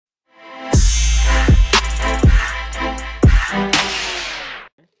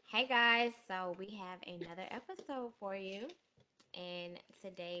Hey guys, so we have another episode for you, and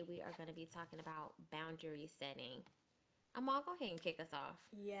today we are going to be talking about boundary setting. Amal, go ahead and kick us off.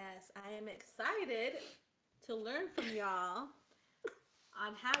 Yes, I am excited to learn from y'all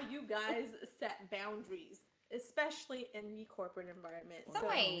on how you guys set boundaries, especially in the corporate environment. So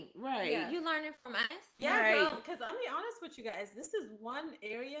wait, Yeah, you learning from us? yeah, girl, because I'm gonna be honest with you guys, this is one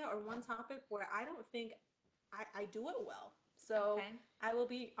area or one topic where I don't think I do it well. So Okay. I will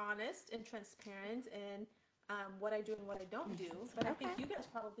be honest and transparent in what I do and what I don't do. But I think Okay. you guys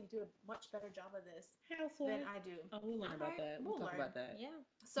probably do a much better job of this How than so? I do. Oh, we'll learn All about right. that. We'll We'll talk learn. about that. Yeah.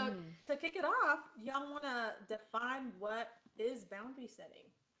 So to kick it off, y'all want to define what is boundary setting?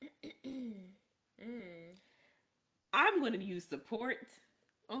 mm. I'm going to use support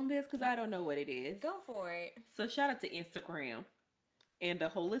on this because I don't know what it is. Go for it. So, shout out to Instagram and the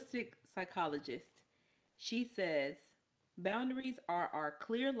holistic psychologist. She says boundaries are our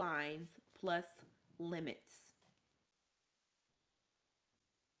clear lines plus limits.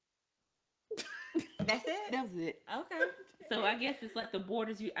 That's it? That was it. Okay. So, I guess it's like the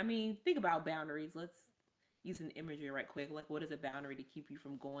borders you, I mean, think about boundaries. Let's use an imagery right quick. Like, what is a boundary to keep you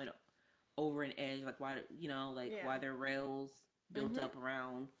from going over an edge? Like, why, like Yeah. why there are rails built Mhm. up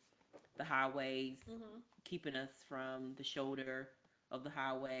around the highways, Mm-hmm. keeping us from the shoulder of the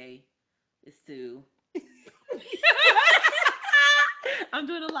highway is to. I'm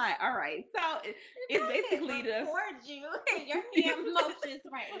doing a lot. All right. So it's basically the. Record you and your hand motions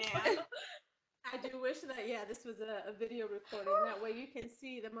right now. I do wish that, yeah, this was a video recording. That way you can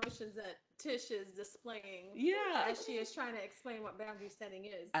see the motions that Tish is displaying Yeah. as she is trying to explain what boundary setting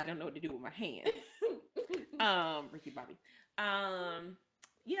is. I don't know what to do with my hands. Ricky Bobby. Um,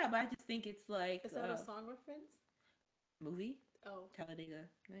 yeah, but I just think it's like Is that a song reference? movie Oh, Talladega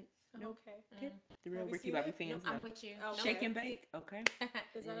Nights. No, okay. okay. The real Have you Ricky seen Bobby it? fans I'm know. with you. Okay. Shake and Bake. Okay.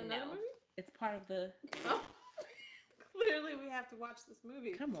 Is that another No. movie? It's part of the. Oh, clearly we have to watch this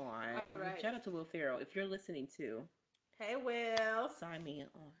movie. Come on. All right. Shout out to Will Ferrell. If you're listening to, Hey, Will. sign me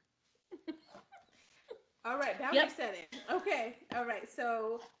on. All right, boundary Yep. setting. Okay, all right.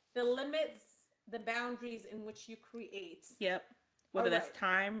 So the limits, the boundaries in which you create. Yep. All Whether that's right.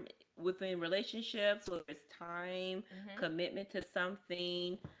 time within relationships, whether it's time, Mhm. commitment to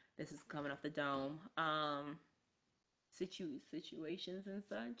something. This is coming off the dome. Situations and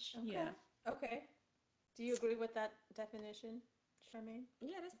such. Okay. Yeah. Okay. Do you agree with that definition, Charmaine?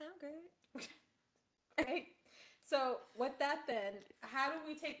 Yeah, that sounds good. Great. So with that, then, how do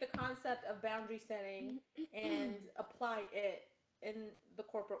we take the concept of boundary setting and apply it in the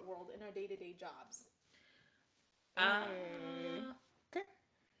corporate world in our day-to-day jobs? Mm. Okay.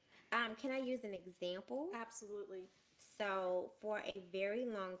 Can I use an example? Absolutely. So, for a very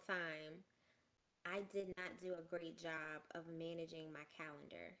long time, I did not do a great job of managing my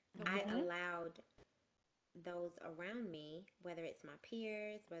calendar. I Okay. Mm-hmm. allowed those around me, whether it's my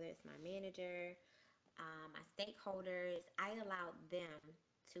peers, whether it's my manager, my stakeholders, I allowed them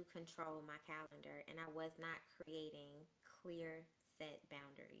to control my calendar and I was not creating clear set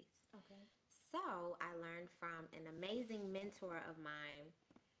boundaries. Okay. So I learned from an amazing mentor of mine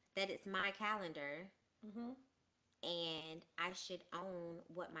that it's my calendar Mm-hmm. and I should own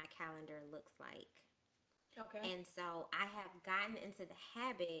what my calendar looks like. Okay. And so I have gotten into the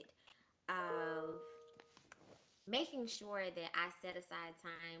habit of making sure that I set aside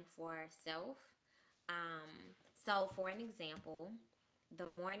time for self. So, for an example, the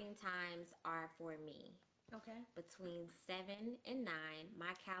morning times are for me. Okay. Between 7 and 9,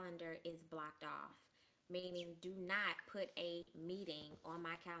 my calendar is blocked off, meaning do not put a meeting on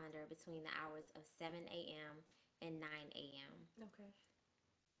my calendar between the hours of 7 a.m. and 9 a.m. Okay.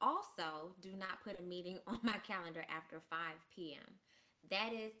 Also, do not put a meeting on my calendar after 5 p.m.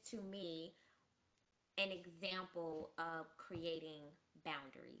 That is to me an example of creating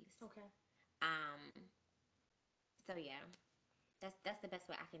boundaries. Okay. Um, so yeah, that's the best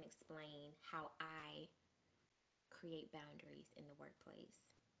way I can explain how I create boundaries in the workplace.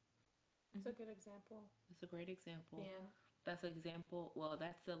 It's a good example. That's a great example. Yeah. That's an example. Well,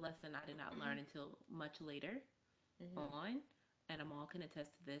 that's a lesson I did not learn until much later Mhm. on. And Amal can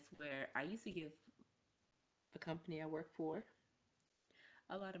attest to this, where I used to give the company I work for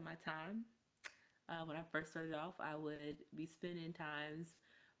a lot of my time. When I first started off, I would be spending time,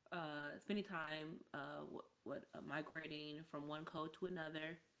 migrating from one code to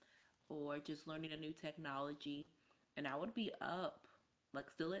another, or just learning a new technology. And I would be up, like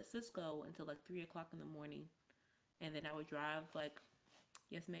still at Cisco, until like 3 o'clock in the morning, and then I would drive like,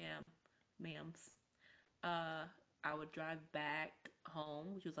 yes, ma'am, ma'ams. Uh, I would drive back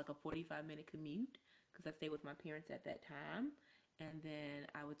home, which was like a 45-minute commute, because I stayed with my parents at that time. and then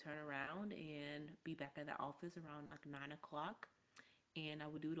I would turn around and be back at the office around like 9 o'clock, and I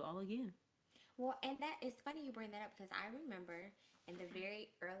would do it all again. Well, and that it's funny you bring that up because I remember in the very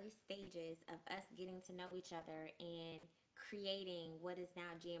early stages of us getting to know each other and creating what is now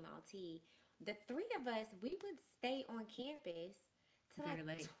GMLT, the three of us, we would stay on campus till like Very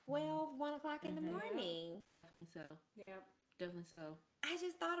late. 12, 1 o'clock in the Mhm. Yeah. morning. Definitely so. Yeah. Definitely so. I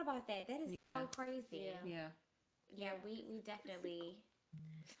just thought about that. That is Yeah. so crazy. Yeah. Yeah. Yeah, we definitely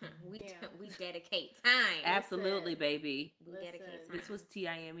Yeah. we dedicate time. Absolutely, Listen. baby. We dedicate Listen. This was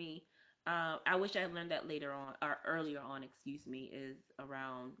time. TIME. I wish I had learned that later on, or earlier on, excuse me, is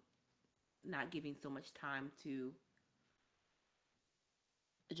around not giving so much time to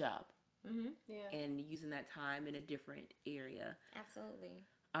a job Hmm. Yeah. and using that time in a different area. Absolutely.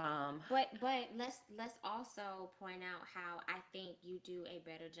 Um, But let's also point out how I think you do a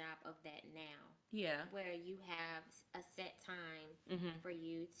better job of that now, yeah. where you have a set time Mhm. for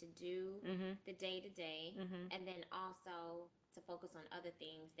you to do Mhm. the day to day, Mhm. and then also to focus on other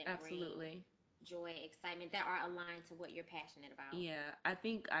things that bring Absolutely. joy, excitement that are aligned to what you're passionate about. Yeah. I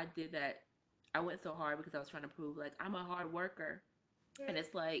think I did that. I went so hard because I was trying to prove like I'm a hard worker, and Right.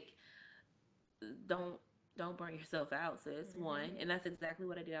 it's like don't don't burn yourself out, sis. Hmm. One, and that's exactly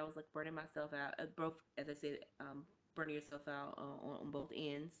what I did. I was like burning myself out. Both, as I said, burning yourself out on both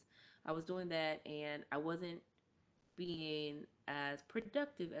ends. I was doing that, and I wasn't being as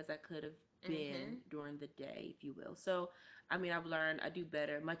productive as I could have been Hmm. during the day, if you will. So, I mean, I've learned I do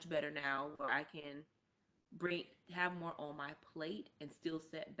better, much better now, where I can bring have more on my plate and still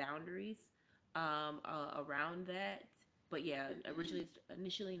set boundaries around that. But yeah,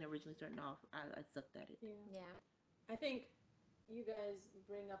 initially and originally starting off, I sucked at it. Yeah. Yeah. I think you guys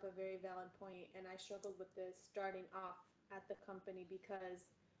bring up a very valid point, and I struggled with this starting off at the company because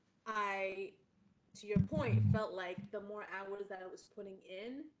I, to your point, felt like the more hours that I was putting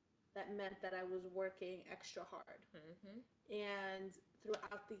in, that meant that I was working extra hard. Hmm. And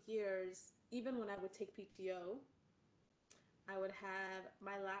throughout the years, even when I would take PTO, I would have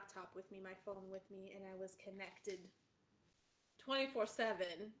my laptop with me, my phone with me, and I was connected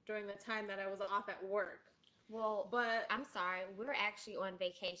 24/7 during the time that I was off at work. Well, But I'm sorry. We're actually on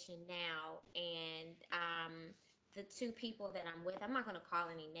vacation now, and the two people that I'm with, I'm not gonna call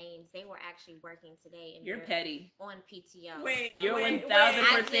any names. They were actually working today, and You're they're petty. on PTO. wait, You're wait, one wait. thousand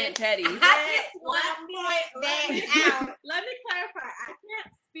I percent just, petty. I just want Let to me, point let me, that out. let me clarify. I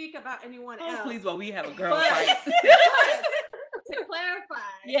can't speak about anyone Oh, else, please, while we have a girl but, fight. but to clarify,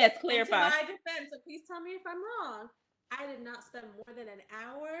 Yes, and to clarify. my defense, so please tell me if I'm wrong, I did not spend more than an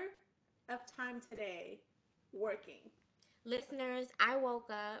hour of time today working. Listeners, I woke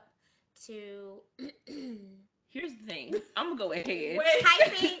up to Here's the thing. I'm gonna go ahead. Wait,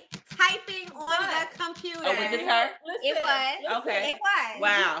 typing on the but computer. Oh, was this her? It listen, was. listen. Okay. It was.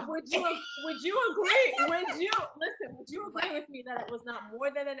 Wow. Would you agree? Would you agree with me that it was not more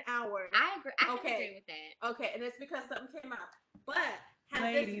than an hour? I agree. I can Okay. agree with that. Okay, and it's because something came out. But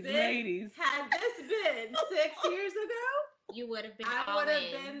Ladies. had this been 6 years ago, You would have been I all would have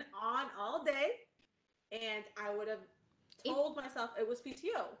in. been on all day, and I would have told myself it was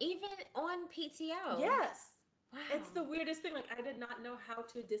PTO. Even on PTO. Yes. Wow. It's the weirdest thing. Like, I did not know how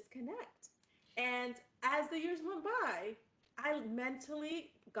to disconnect. And as the years went by, I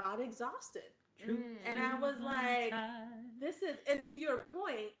mentally got exhausted. And I was like, this is, and to your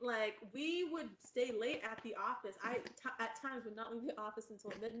point, like, we would stay late at the office. At times, would not leave the office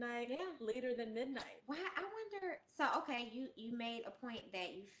until midnight, Yeah. later than midnight. Why? I wonder. So, okay, you made a point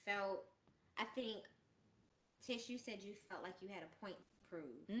that you felt. I think Tish, you said you felt like you had a point to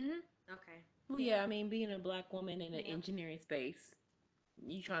prove. Mm-hmm. Okay. Well, yeah. I mean, being a black woman in an Yeah. engineering space,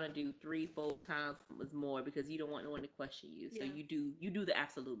 you trying to do 3 4 times more because you don't want no one to question you. So Yeah. you do the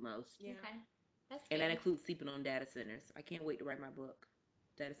absolute most, Yeah. Okay. That's and fair. that includes sleeping on data centers. I can't wait to write my book,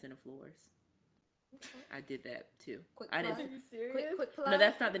 Data Center Floors. Okay. I did that too. Quick I plug. Are didn't. you serious? Quick plug. No,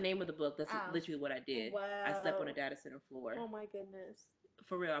 that's not the name of the book. That's Oh. literally what I did. I slept on a Wow. data center floor. Oh my goodness.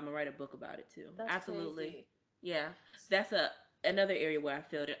 For real, I'm gonna write a book about it too. That's Absolutely. crazy. Yeah, that's another area where I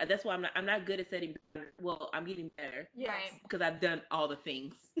failed it. That's why I'm not good at setting. Well, I'm getting better Yes. Right. because I've done all the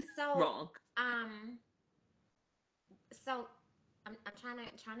things So, wrong. so I'm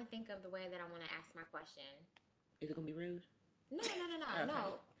trying to think of the way that I want to ask my question. Is it gonna be rude?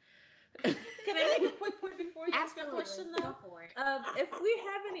 No. Can I make a quick point before you ask your Absolutely. question, Go though? for it. If we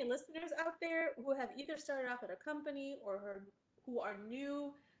have any listeners out there who have either started off at a company or who are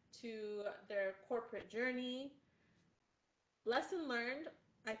new to their corporate journey, lesson learned,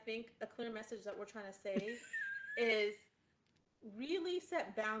 I think a clear message that we're trying to say is really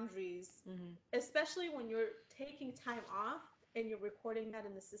set boundaries, Mm-hmm. especially when you're taking time off. and you're recording that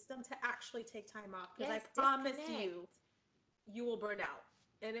in the system, to actually take time off, because Yes, I promise disconnect. you will burn out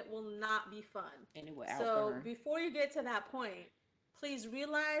and it will not be fun. And it will So outburn. before you get to that point, please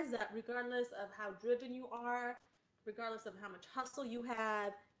realize that regardless of how driven you are, regardless of how much hustle you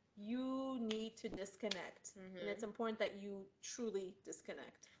have, you need to disconnect. And it's important that you truly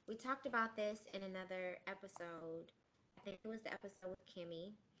disconnect. We talked about this in another episode. I think it was the episode with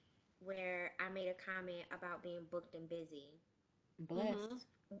Kimmy, where I made a comment about being booked and busy. Blessed.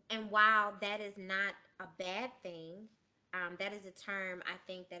 And while that is not a bad thing, that is a term I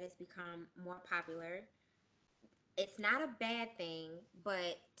think that has become more popular. It's not a bad thing,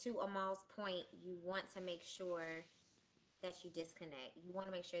 but to Amal's point, you want to make sure that you disconnect. You want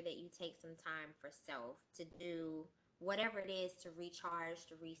to make sure that you take some time for self to do whatever it is to recharge,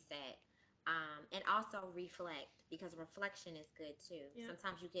 to reset, and also reflect, because reflection is good too. Yeah.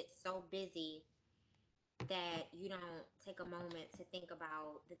 Sometimes you get so busy that you don't take a moment to think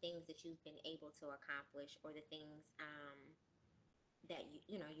about the things that you've been able to accomplish, or the things that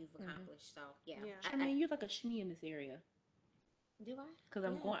you've accomplished. So yeah, Yeah. I mean, you're like a shmee in this area. do I? Because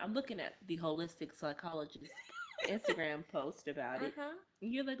Yeah. I'm looking at the holistic psychologist Instagram post about it. Uh-huh.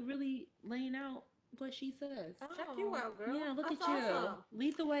 You're like really laying out what she says. Check you out, girl. Yeah, look That's at you. awesome.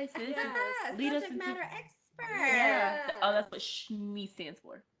 Lead the way, sis. Yes. Lead us Subject into matter expert. yeah. Yes. Oh, that's what shmee stands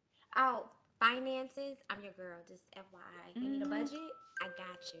for. Oh, finances. I'm your girl. Just FYI. You need a Mhm. budget? I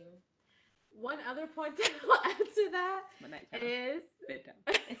got you. One other point that I'll add to that My nighttime. is Bedtime.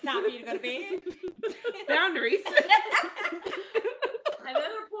 It's time for you to go to bed. Boundaries.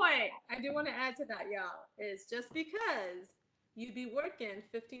 another point I do want to add to that, y'all, is just because you be working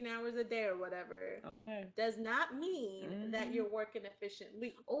 15 hours a day or whatever Okay. does not mean that Mhm. you're working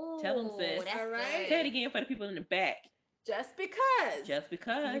efficiently. Oh, Tell 'em, sis. that's All right. Say it good. again for the people in the back. Just because Just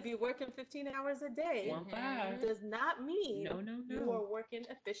because. you be working 15 hours a day 1-5. does not mean No, no, you no. are working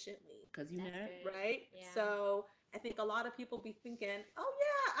efficiently, Because you That's not. good. right? Yeah. So I think a lot of people be thinking, oh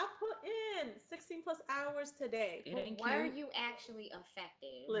yeah, I put in 16 plus hours today. It But ain't were cute. you actually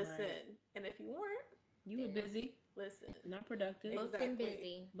effective? Listen, and if you weren't, You were busy, listen. not productive. Booked and Exactly.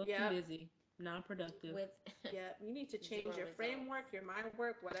 busy Booked Yep. and busy, non productive. with Yeah, you need to change Zero your results. framework, your mind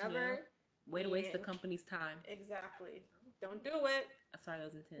work, whatever. Way to waste the Yeah. company's time. Exactly. Don't do it. Sorry, that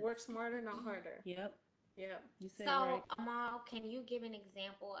was intense. Work smarter, not harder. Yep, Yep. you said So, it right. Amal, can you give an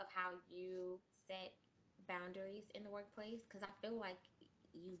example of how you set boundaries in the workplace? Because I feel like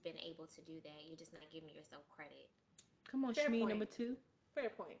you've been able to do that. You're just not giving yourself credit. Come on, Fair Shmee point. number 2. Fair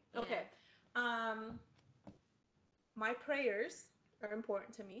point. Yeah. Okay. My prayers are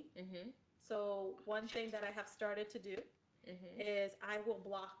important to me. Mhm. So one thing that I have started to do Mhm. is I will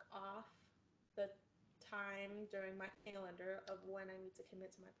block off the time during my calendar of when I need to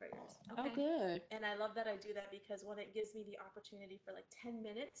commit to my prayers. Oh, good. And I love that I do that, because when it gives me the opportunity for like 10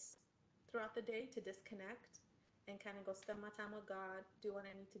 minutes throughout the day to disconnect and kind of go spend my time with God, do what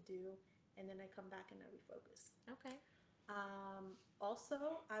I need to do, and then I come back and I refocus. Okay.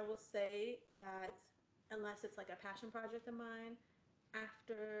 Also, I will say that unless it's like a passion project of mine,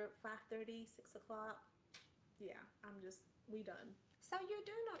 after 5:30, 6 o'clock, yeah, we done. So you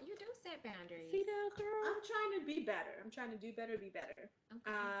do set boundaries. See that, girl? I'm trying to be better. I'm trying to do better, be better.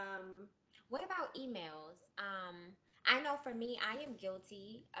 Okay. What about emails? I know for me, I am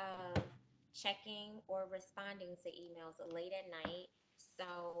guilty of checking or responding to emails late at night.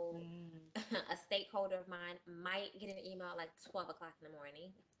 So a stakeholder of mine might get an email at like 12 o'clock in the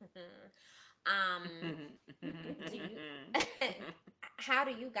morning. Do you, how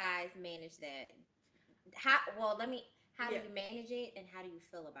do you guys manage that? How do Yeah. you manage it, and how do you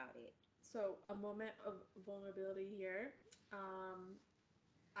feel about it? So a moment of vulnerability here.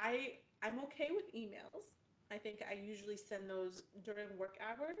 I'm okay with emails. I think I usually send those during work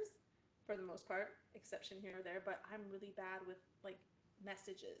hours for the most part, exception here or there, but I'm really bad with like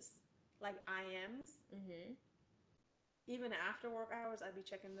messages, like IMs. Mhm. Even after work hours, I'd be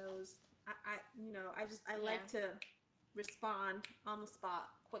checking those. I Yeah. like to respond on the spot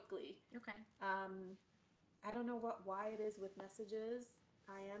quickly. Okay. I don't know why it is with messages,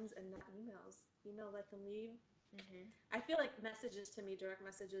 IMs, and not emails. Emails I can leave. Mhm. I feel like messages to me, direct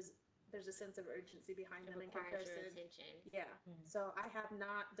messages, there's a sense of urgency behind It them in requires your comparison. attention. Yeah. Mhm. So I have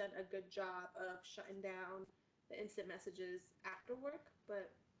not done a good job of shutting down the instant messages after work,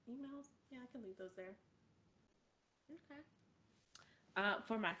 but emails, yeah, I can leave those there. Okay.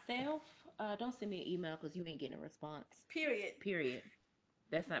 For myself, don't send me an email because you ain't getting a response. Period. Period.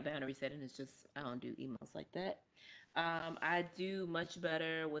 That's not boundary setting. It's just I don't do emails like that. I do much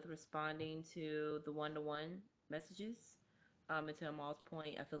better with responding to the one-to-one messages. And to Amal's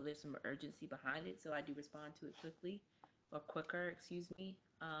point, I feel there's some urgency behind it, so I do respond to it quickly. or quicker, excuse me.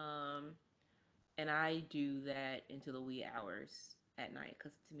 And I do that into the wee hours at night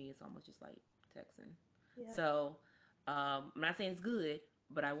because to me it's almost just like texting. Yeah. So I'm not saying it's good,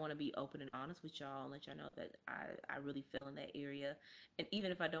 but I want to be open and honest with y'all and let y'all know that I really feel in that area. And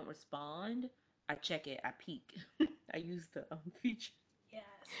even if I don't respond, I check it. I peek. I use the feature, Yes.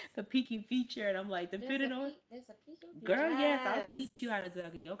 the peeking feature, and I'm like, depending on There's a peeking girl, feature. yes, I'll Yes. teach you how to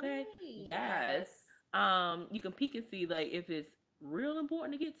duck it. Okay, Really? yes. Yes. You can peek and see like if it's real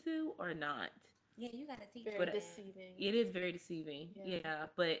important to get to or not. Yeah, you gotta teach Very me But that. deceiving. it is very deceiving. Yeah. Yeah,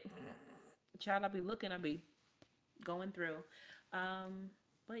 but child, I'll be looking, I'll be going through. Um,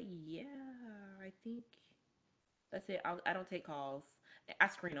 but yeah, I think that's it. I don't take calls. I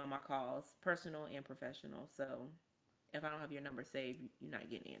screen all my calls, personal and professional. So if I don't have your number saved, you're not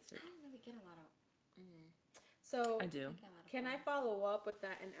getting I answered. don't really get a lot of. So, I I do. get a lot of can I calls. follow up with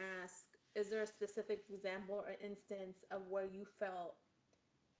that and ask, is there a specific example or instance of where you felt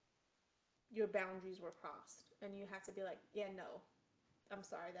your boundaries were crossed and you had to be like, yeah, no, I'm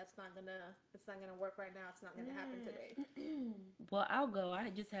sorry, it's not gonna work right now. It's not gonna happen today. Well, I'll go. I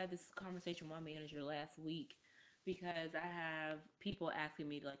just had this conversation with my manager last week because I have people asking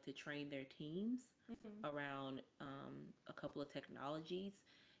me like to train their teams Mm-hmm. around a couple of technologies,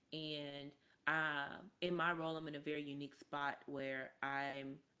 and in my role, I'm in a very unique spot where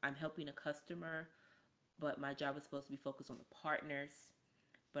I'm helping a customer, but my job is supposed to be focused on the partners,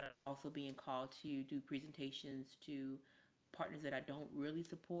 but I'm also being called to do presentations to partners that I don't really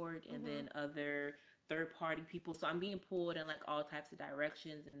support and Mm-hmm. then other third party people. So I'm being pulled in like all types of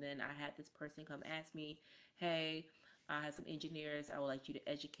directions. And then I had this person come ask me, hey, I have some engineers. I would like you to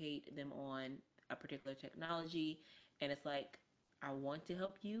educate them on a particular technology. And it's like, I want to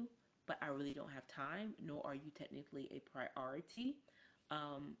help you, but I really don't have time, nor are you technically a priority.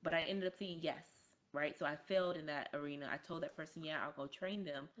 But I ended up saying yes, right? So I failed in that arena. I told that person, yeah, I'll go train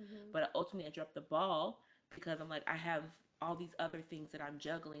them, Mm-hmm. but ultimately I dropped the ball because I'm like, I have all these other things that I'm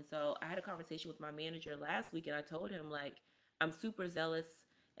juggling. So I had a conversation with my manager last week, and I told him like, I'm super zealous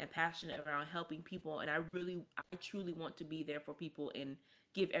and passionate around helping people, and I truly want to be there for people and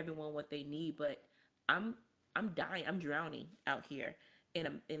give everyone what they need. But I'm, I'm dying, I'm drowning out here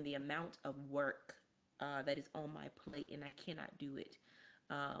in the amount of work that is on my plate, and I cannot do it.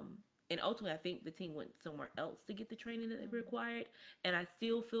 Um, and ultimately, I think the team went somewhere else to get the training that they required, and I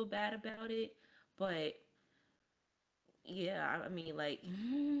still feel bad about it. But yeah, I mean, like,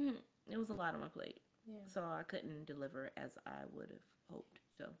 it was a lot on my plate, Yeah. so I couldn't deliver as I would have hoped.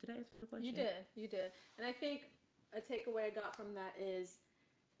 So, did I answer the You question? did. You did. And I think a takeaway I got from that is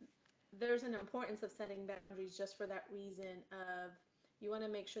there's an importance of setting boundaries just for that reason of you want to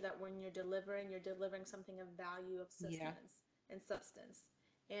make sure that when you're delivering something of value, of Yeah. sustenance and substance.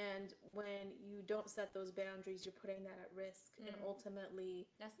 And when you don't set those boundaries, you're putting that at risk. And Mm, ultimately,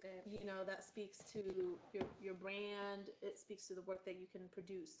 that's good. that speaks to your brand. It speaks to the work that you can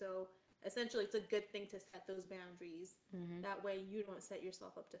produce. So essentially, it's a good thing to set those boundaries. Mhm. That way, you don't set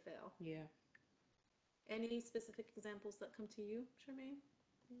yourself up to fail. Yeah. Any specific examples that come to you, Charmaine?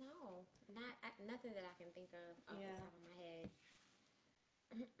 No, nothing that I can think of off the Yeah. top of my head.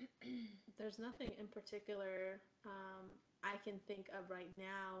 There's nothing in particular I can think of right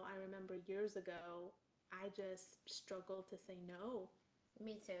now. I remember years ago, I just struggled to say no.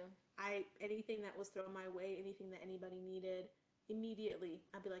 Me too. Anything that was thrown my way, anything that anybody needed, immediately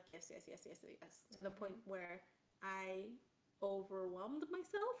I'd be like yes, yes, yes, yes, yes, to the point Hmm. where I overwhelmed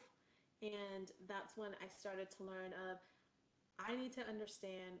myself, and that's when I started to learn of I need to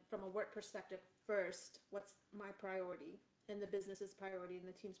understand from a work perspective first what's my priority and the business's priority and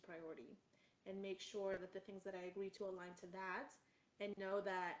the team's priority, and make sure that the things that I agree to align to that, and know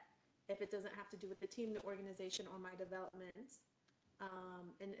that if it doesn't have to do with the team, the organization, or my development,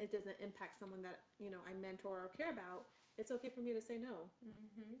 and it doesn't impact someone that I mentor or care about, it's okay for me to say no.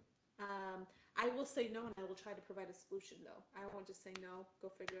 Hmm. I will say no, and I will try to provide a solution though. I won't just say no, go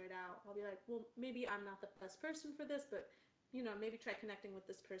figure it out. I'll be like, well, maybe I'm not the best person for this, but maybe try connecting with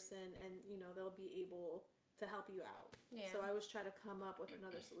this person, and they'll be able to help you out. Yeah. So I always try to come up with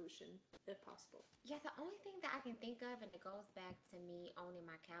another solution if possible. Yeah, the only thing that I can think of, and it goes back to me owning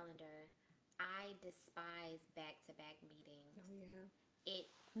my calendar, I despise back to back meetings. Oh yeah. It,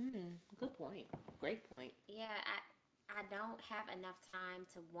 Good point. Great point. yeah, I don't have enough time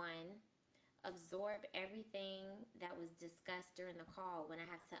to one, absorb everything that was discussed during the call when I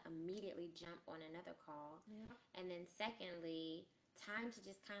have to immediately jump on another call. Yeah. And then secondly, time to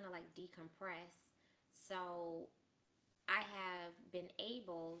just kind of like decompress. So I have been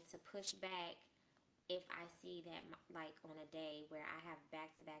able to push back if I see that, like on a day where I have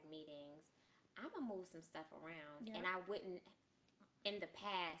back to back meetings, I'm I'm gonna move some stuff around. Yeah. And I wouldn't, in the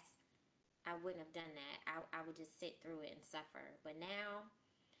past, I wouldn't have done that. I would just sit through it and suffer. But now,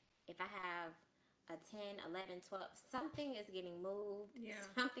 if I have a 10, 11, 12, something is getting moved, Yeah.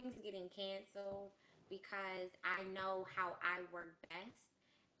 something's getting canceled because I know how I work best.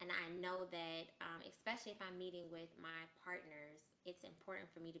 And I know that, especially if I'm meeting with my partners, it's important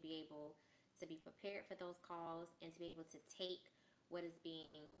for me to be able to be prepared for those calls and to be able to take what is being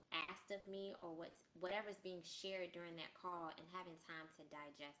asked of me or whatever's being shared during that call and having time to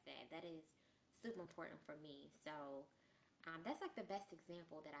digest that. That is super important for me. So that's like the best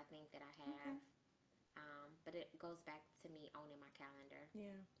example that I think that I have. Okay. But it goes back to me owning my calendar.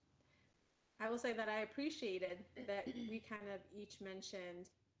 Yeah. I will say that I appreciated that we kind of each mentioned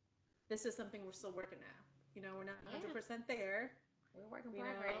this is something we're still working at. We're not Yeah, 100% there. we're work in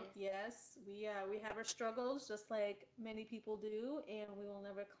progress. Yes, we have our struggles just like many people do, and we will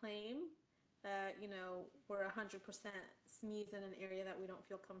never claim that we're 100% sneeze in an area that we don't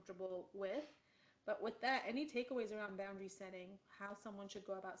feel comfortable with. But with that, any takeaways around boundary setting, how someone should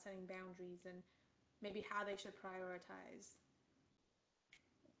go about setting boundaries, and maybe how they should prioritize?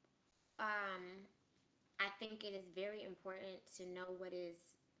 Um, I think it is very important to know what is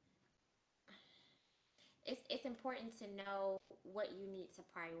it's important to know what you need to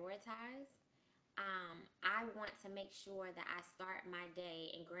prioritize. I want to make sure that I start my day,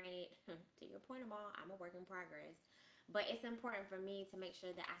 and granted, to your point, Amal, I'm a work in progress, but it's important for me to make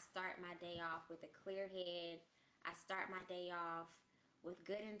sure that I start my day off with a clear head. I start my day off with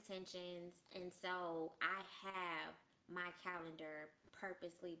good intentions, and so I have my calendar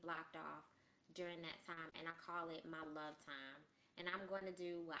purposely blocked off during that time, and I call it my love time. And I'm going to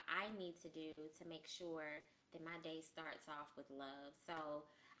do what I need to do to make sure that my day starts off with love. So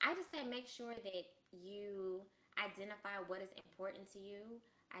I just say make sure that you identify what is important to you,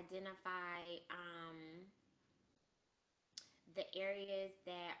 identify the areas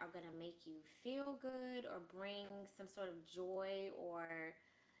that are going to make you feel good or bring some sort of joy or,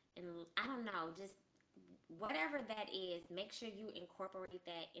 and I don't know, just whatever that is, make sure you incorporate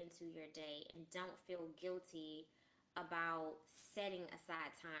that into your day and don't feel guilty about setting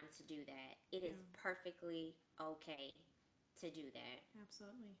aside time to do that. It is Yeah. perfectly okay to do that.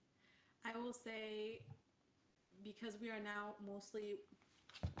 Absolutely. I will say, because we are now mostly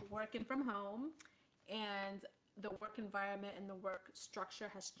working from home, and the work environment and the work structure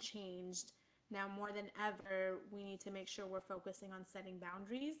has changed, now more than ever, we need to make sure we're focusing on setting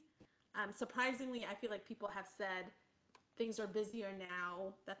boundaries. Surprisingly, I feel like people have said things are busier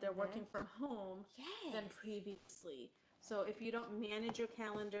now that they're working from home than Yes. previously. So if you don't manage your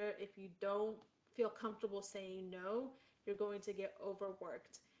calendar, if you don't feel comfortable saying no, you're going to get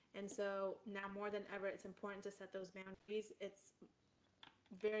overworked. And so now more than ever, it's important to set those boundaries. It's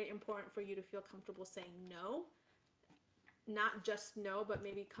very important for you to feel comfortable saying no, not just no, but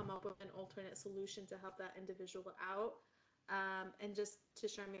maybe come up with an alternate solution to help that individual out. And just to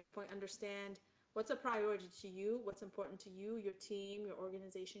Charmaine's point, understand what's a priority to you, what's important to you, your team, your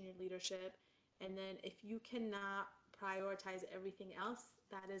organization, your leadership. And then if you cannot prioritize everything else,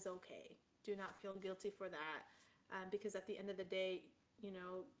 that is okay. Do not feel guilty for that, because at the end of the day,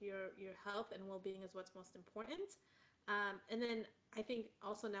 your health and well-being is what's most important. And then I think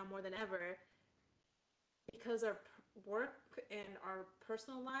also now more than ever, because our work and our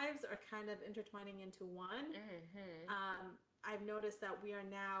personal lives are kind of intertwining into one, I've noticed that we are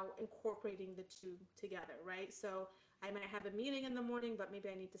now incorporating the two together, right? So I might have a meeting in the morning, but maybe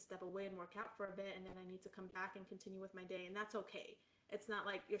I need to step away and work out for a bit, and then I need to come back and continue with my day, and that's okay. It's not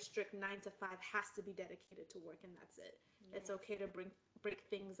like your strict 9 to 5 has to be dedicated to work, and that's it. It's okay to break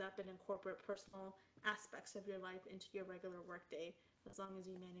things up and incorporate personal aspects of your life into your regular work day, as long as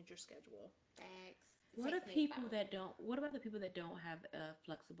you manage your schedule. Facts. What are Takes me people about that don't? What about the people that don't have a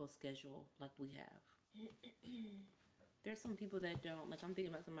flexible schedule like we have? There's some people that don't. Like I'm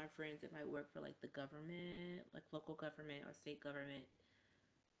thinking about some of my friends that might work for like the government, like local government or state government,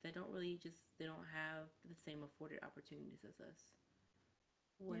 that don't really just they don't have the same afforded opportunities as us.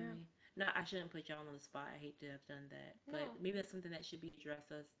 What I Yeah. mean, no, I shouldn't put y'all on the spot. I hate to have done that, but no, maybe that's something that should be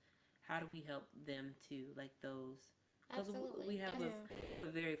addressed. Us, how do we help them too? Like those, because absolutely. we have That's Yeah,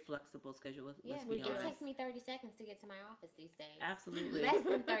 a very flexible schedule. yeah. Let's we be do. It takes honest. me 30 seconds to get to my office these days. Absolutely. Less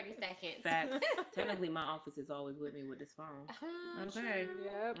than 30 seconds. Facts. Technically, my office is always with me with this phone. Okay. True.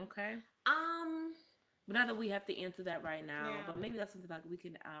 Yep. Okay. Um, But not that we have to answer that right now, Yeah. but maybe that's something like we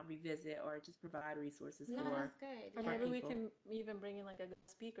can revisit or just provide resources no, Yeah. for that's good. Or our Yeah. maybe we people. can even bring in like a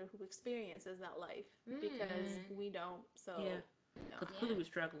speaker who experiences that life, because Mm-hmm. Mm. we don't. Yeah. So, Because Yeah. clearly we're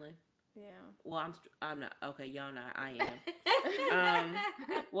struggling. Well, I'm not. Okay, y'all not. I am.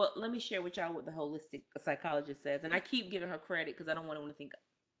 Well, let me share with y'all what the holistic psychologist says, and I keep giving her credit because I don't want anyone to think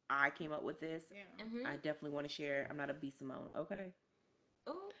I came up with this. Yeah. I definitely want to share. I'm not a B Simone. Okay.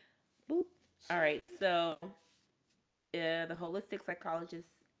 Oh, Boop. All right. So, the holistic psychologist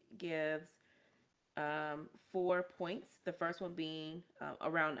gives 4 points. The first one being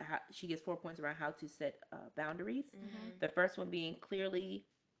around how she gets 4 points around how to set boundaries. The first one being clearly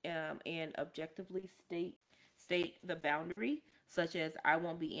and objectively state the boundary, such as I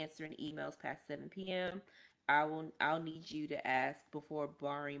won't be answering emails past 7 p.m. I'll need you to ask before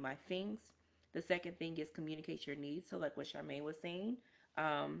borrowing my things. The second thing is communicate your needs. So like what Charmaine was saying,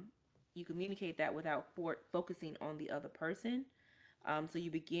 um, you communicate that without focusing on the other person. So you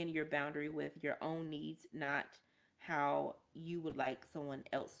begin your boundary with your own needs, not how you would like someone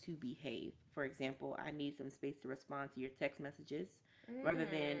else to behave. For example, I need some space to respond to your text messages rather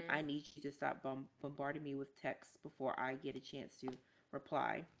than I need you to stop bombarding me with texts before I get a chance to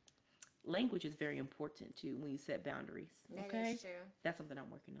reply. Language is very important too when you set boundaries. that Okay, is true. that's something I'm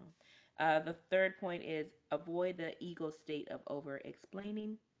working on. The third point is avoid the ego state of over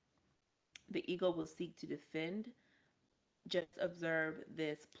explaining. The ego will seek to defend. Just observe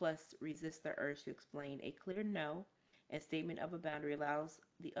this, plus resist the urge to explain. A clear no and statement of a boundary allows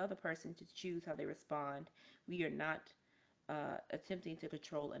the other person to choose how they respond. We are not attempting to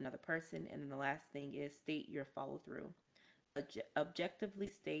control another person. And then the last thing is state your follow through. Objectively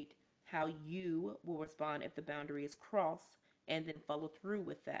state how you will respond if the boundary is crossed and then follow through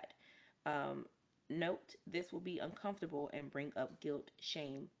with that. Um, Note this will be uncomfortable and bring up guilt,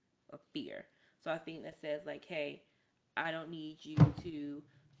 shame, or fear. So I think that says, like, hey, I don't need you to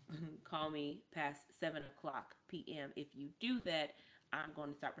call me past 7 o'clock p.m. If you do that, I'm going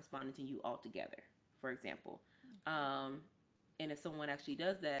to stop responding to you altogether, for example. Um, and if someone actually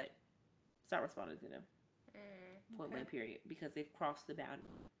does that, stop responding to them, point blank, period, because they've crossed the boundary.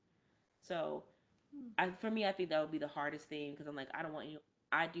 So for me, I think that would be the hardest thing because I'm like, I don't want you.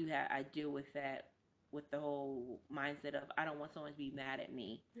 I deal with that with the whole mindset of I don't want someone to be mad at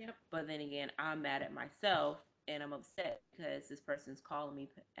me. Yep. But then again, I'm mad at myself and I'm upset because this person's calling me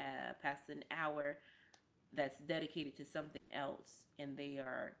past an hour that's dedicated to something else and they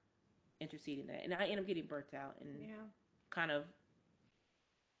are interceding that, and I end up getting burnt out and Yeah. kind of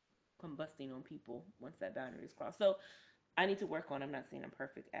combusting on people once that boundary is crossed. So I need to work on. I'm not saying I'm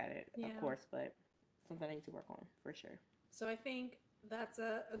perfect at it, Yeah. of course, but something I need to work on for sure. So I think that's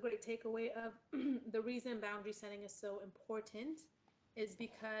a great takeaway of the reason boundary setting is so important is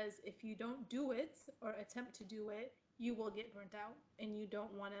because if you don't do it or attempt to do it, you will get burnt out and you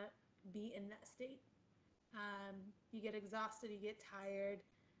don't want to be in that state. You get exhausted, you get tired,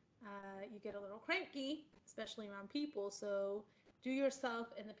 you get a little cranky, especially around people. So do yourself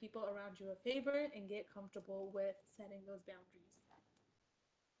and the people around you a favor and get comfortable with setting those boundaries.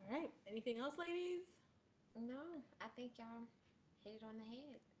 All right. Anything else, ladies? No, I think y'all hit it on the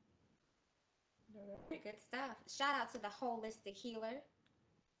head. All right. Good stuff. Shout out to the holistic healer.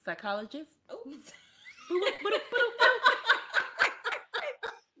 Psychologist. Oops.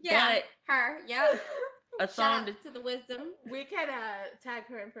 Yeah, But her. Yep. a Shout song out to, to the wisdom. We can tag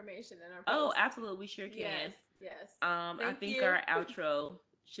her information in our oh, post. absolutely, we sure Yes, can. yes. I Thank think you. our outro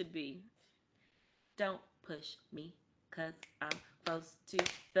should be don't push me cuz I'm close to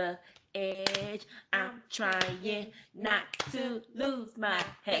the edge. I'm trying not to lose my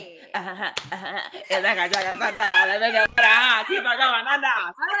head. And I got keep on going.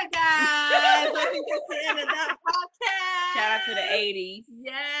 All right, guys. I think that's the end of that podcast. Shout out to the 80s.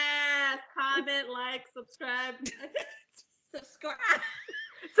 Yes. Comment, like, subscribe. Subscribe.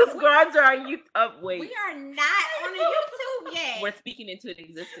 Subscribe to our YouTube. We Wait, are not on the YouTube yet. we're speaking into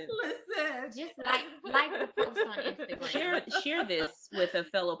existence. Listen. Just like the post on Instagram. Share this with a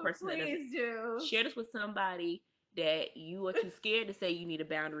fellow person that doesn't. Please do. Share this with somebody that you are too scared to say you need a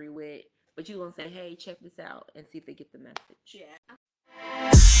boundary with, but you're gonna say, "Hey, check this out," and see if they get the message. Yeah.